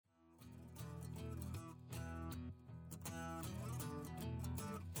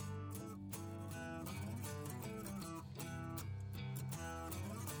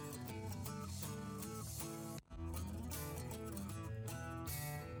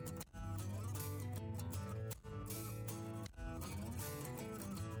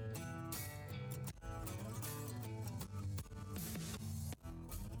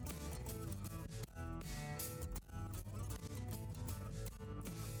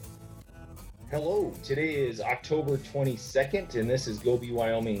Hello, today is October 22nd, and this is Go Be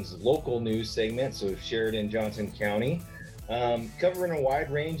Wyoming's local news segment, so Sheridan, Johnson County. Covering a wide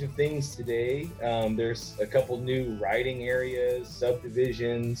range of things today. There's a couple new riding areas,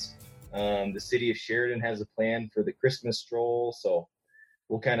 subdivisions. The city of Sheridan has a plan for the Christmas stroll, so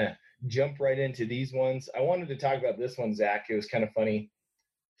we'll kind of jump right into these ones. I wanted to talk about this one, Zach. It was kind of funny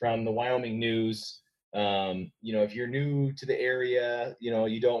from the Wyoming News. If you're new to the area,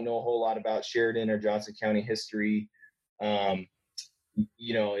 you don't know a whole lot about Sheridan or Johnson County history.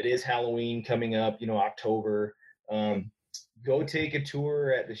 It is Halloween coming up, October. Go take a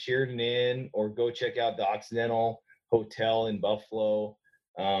tour at the Sheridan Inn or go check out the Occidental Hotel in Buffalo.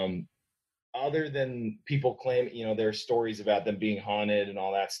 Other than people claim, there are stories about them being haunted and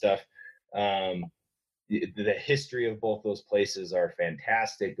all that stuff. The history of both those places are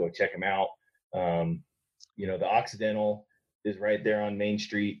fantastic. Go check them out. The Occidental is right there on Main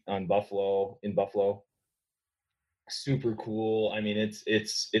Street in Buffalo. Super cool. I mean,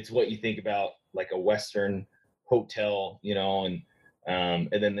 it's what you think about like a Western hotel, and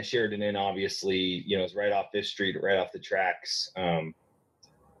then the Sheridan Inn obviously, is right off this street, right off the tracks.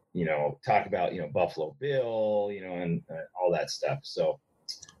 Talk about, Buffalo Bill, and all that stuff. So,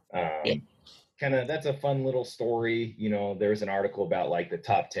 Yeah. kind of, that's a fun little story. There's an article about like the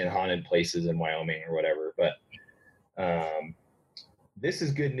top 10 haunted places in Wyoming or whatever, but this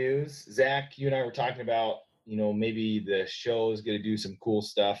is good news. Zach, you and I were talking about, maybe the show is going to do some cool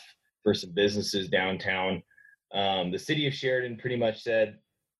stuff for some businesses downtown. The city of Sheridan pretty much said,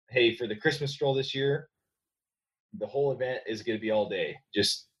 hey, for the Christmas stroll this year, the whole event is going to be all day,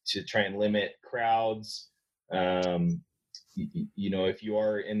 just to try and limit crowds. If you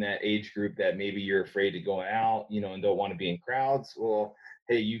are in that age group that maybe you're afraid to go out, and don't want to be in crowds, well,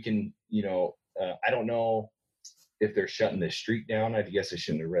 hey, you can, I don't know if they're shutting the street down. I guess I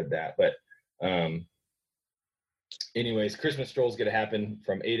shouldn't have read that, but anyways, Christmas stroll is going to happen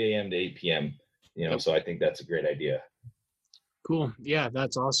from 8 a.m. to 8 p.m. So I think that's a great idea. Cool. Yeah,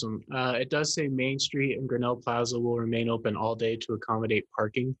 that's awesome. It does say Main Street and Grinnell Plaza will remain open all day to accommodate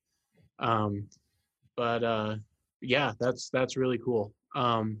parking. Yeah, that's really cool.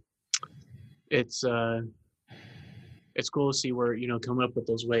 It's cool to see where, coming up with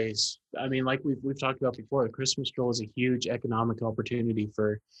those ways. I mean, like we've talked about before, the Christmas stroll is a huge economic opportunity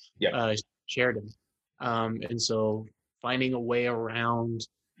for Sheridan. And so finding a way around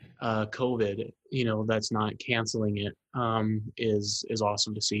COVID, that's not canceling it, is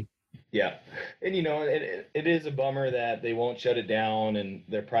awesome to see. Yeah. And, it is a bummer that they won't shut it down, and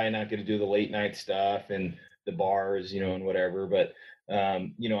they're probably not going to do the late night stuff and the bars, and whatever. But, I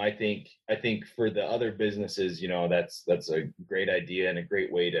think for the other businesses, that's a great idea and a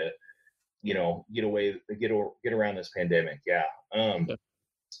great way to, get around this pandemic. Yeah.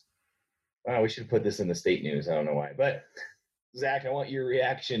 Wow, we should put this in the state news. I don't know why, but Zach, I want your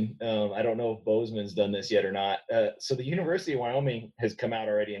reaction. I don't know if Bozeman's done this yet or not. So the University of Wyoming has come out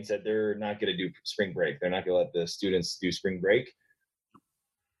already and said they're not going to do spring break. They're not going to let the students do spring break.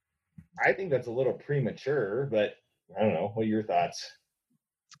 I think that's a little premature, but I don't know. What are your thoughts?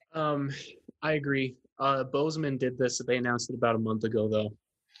 I agree. Bozeman did this. They announced it about a month ago, though.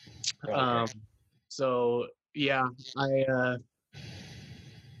 Okay. So yeah, I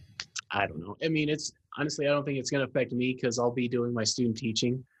don't know. I mean, honestly, I don't think it's going to affect me because I'll be doing my student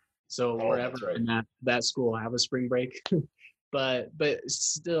teaching. So wherever I'm at, that school will have a spring break. but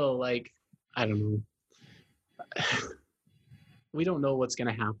still, like, I don't know. We don't know what's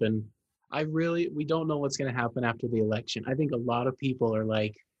going to happen. We don't know what's going to happen after the election. I think a lot of people are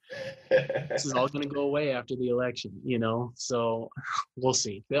like, this is all going to go away after the election, So we'll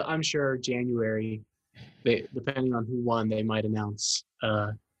see. I'm sure January, depending on who won, they might announce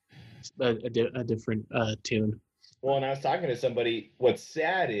a different tune. Well, and I was talking to somebody. What's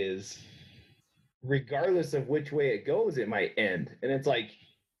sad is, regardless of which way it goes, it might end, and it's like,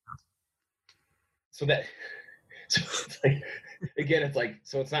 so it's like, again, it's like,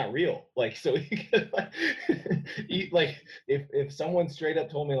 so it's not real. Like, so like, if someone straight up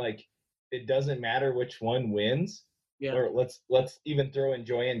told me like it doesn't matter which one wins, or let's even throw in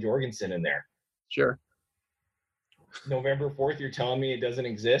Joanne Jorgensen in there. Sure. November 4th, you're telling me it doesn't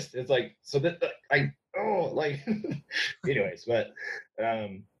exist? It's like, so that anyways, but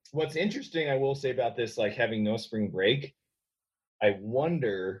what's interesting, I will say about this, like having no spring break, I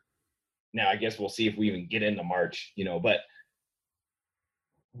wonder, now I guess we'll see if we even get into March, but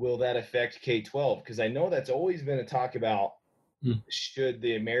will that affect K-12? Because I know that's always been a talk about, should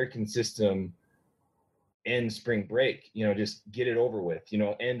the American system end spring break, just get it over with,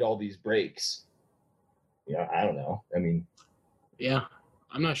 end all these breaks. I don't know. I mean, yeah,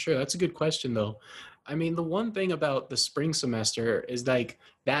 I'm not sure. That's a good question, though. I mean, the one thing about the spring semester is like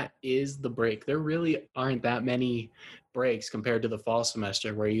that is the break. There really aren't that many breaks compared to the fall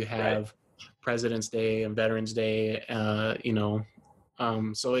semester where you Right. have President's Day and Veterans Day. So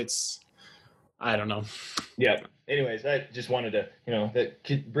it's I don't know. Yep. Anyways, I just wanted to,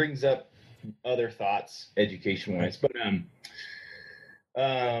 that brings up other thoughts education wise. But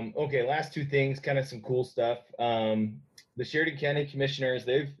okay, last two things, kind of some cool stuff. The Sheridan County Commissioners,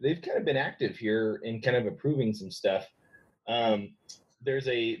 they've kind of been active here in kind of approving some stuff.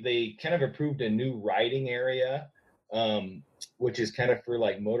 They kind of approved a new riding area, which is kind of for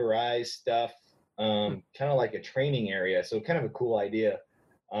like motorized stuff, kind of like a training area. So kind of a cool idea.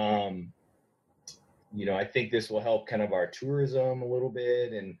 I think this will help kind of our tourism a little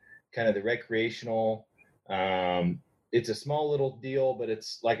bit and kind of the recreational. It's a small little deal, but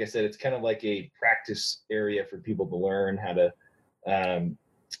it's, like I said, it's kind of like a practice area for people to learn how to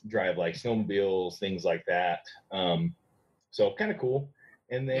drive like snowmobiles, things like that. So kind of cool.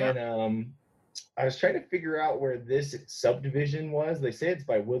 And then I was trying to figure out where this subdivision was. They say it's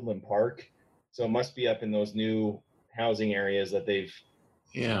by Woodland Park, so it must be up in those new housing areas that they've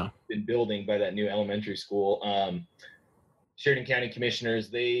been building by that new elementary school. Sheridan County Commissioners,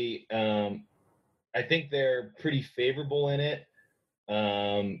 they I think they're pretty favorable in it,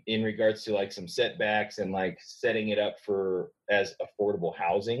 in regards to like some setbacks and like setting it up as affordable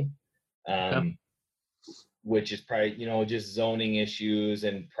housing, which is probably, just zoning issues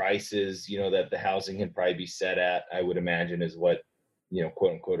and prices, that the housing can probably be set at, I would imagine, is what,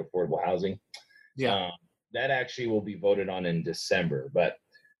 quote unquote affordable housing. That actually will be voted on in December, but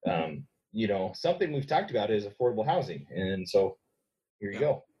something we've talked about is affordable housing. And so here you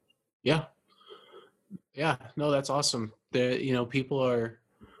go. Yeah, no, that's awesome. This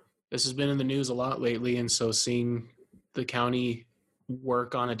has been in the news a lot lately. And so seeing the county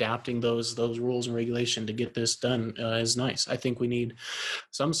work on adapting those rules and regulation to get this done is nice. I think we need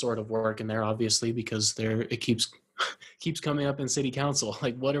some sort of work in there, obviously, because it keeps coming up in city council.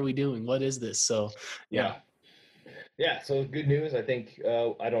 Like, what are we doing? What is this? So, yeah. So good news. I think,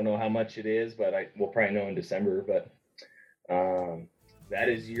 I don't know how much it is, but we'll probably know in December, but that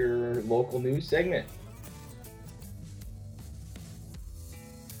is your local news segment.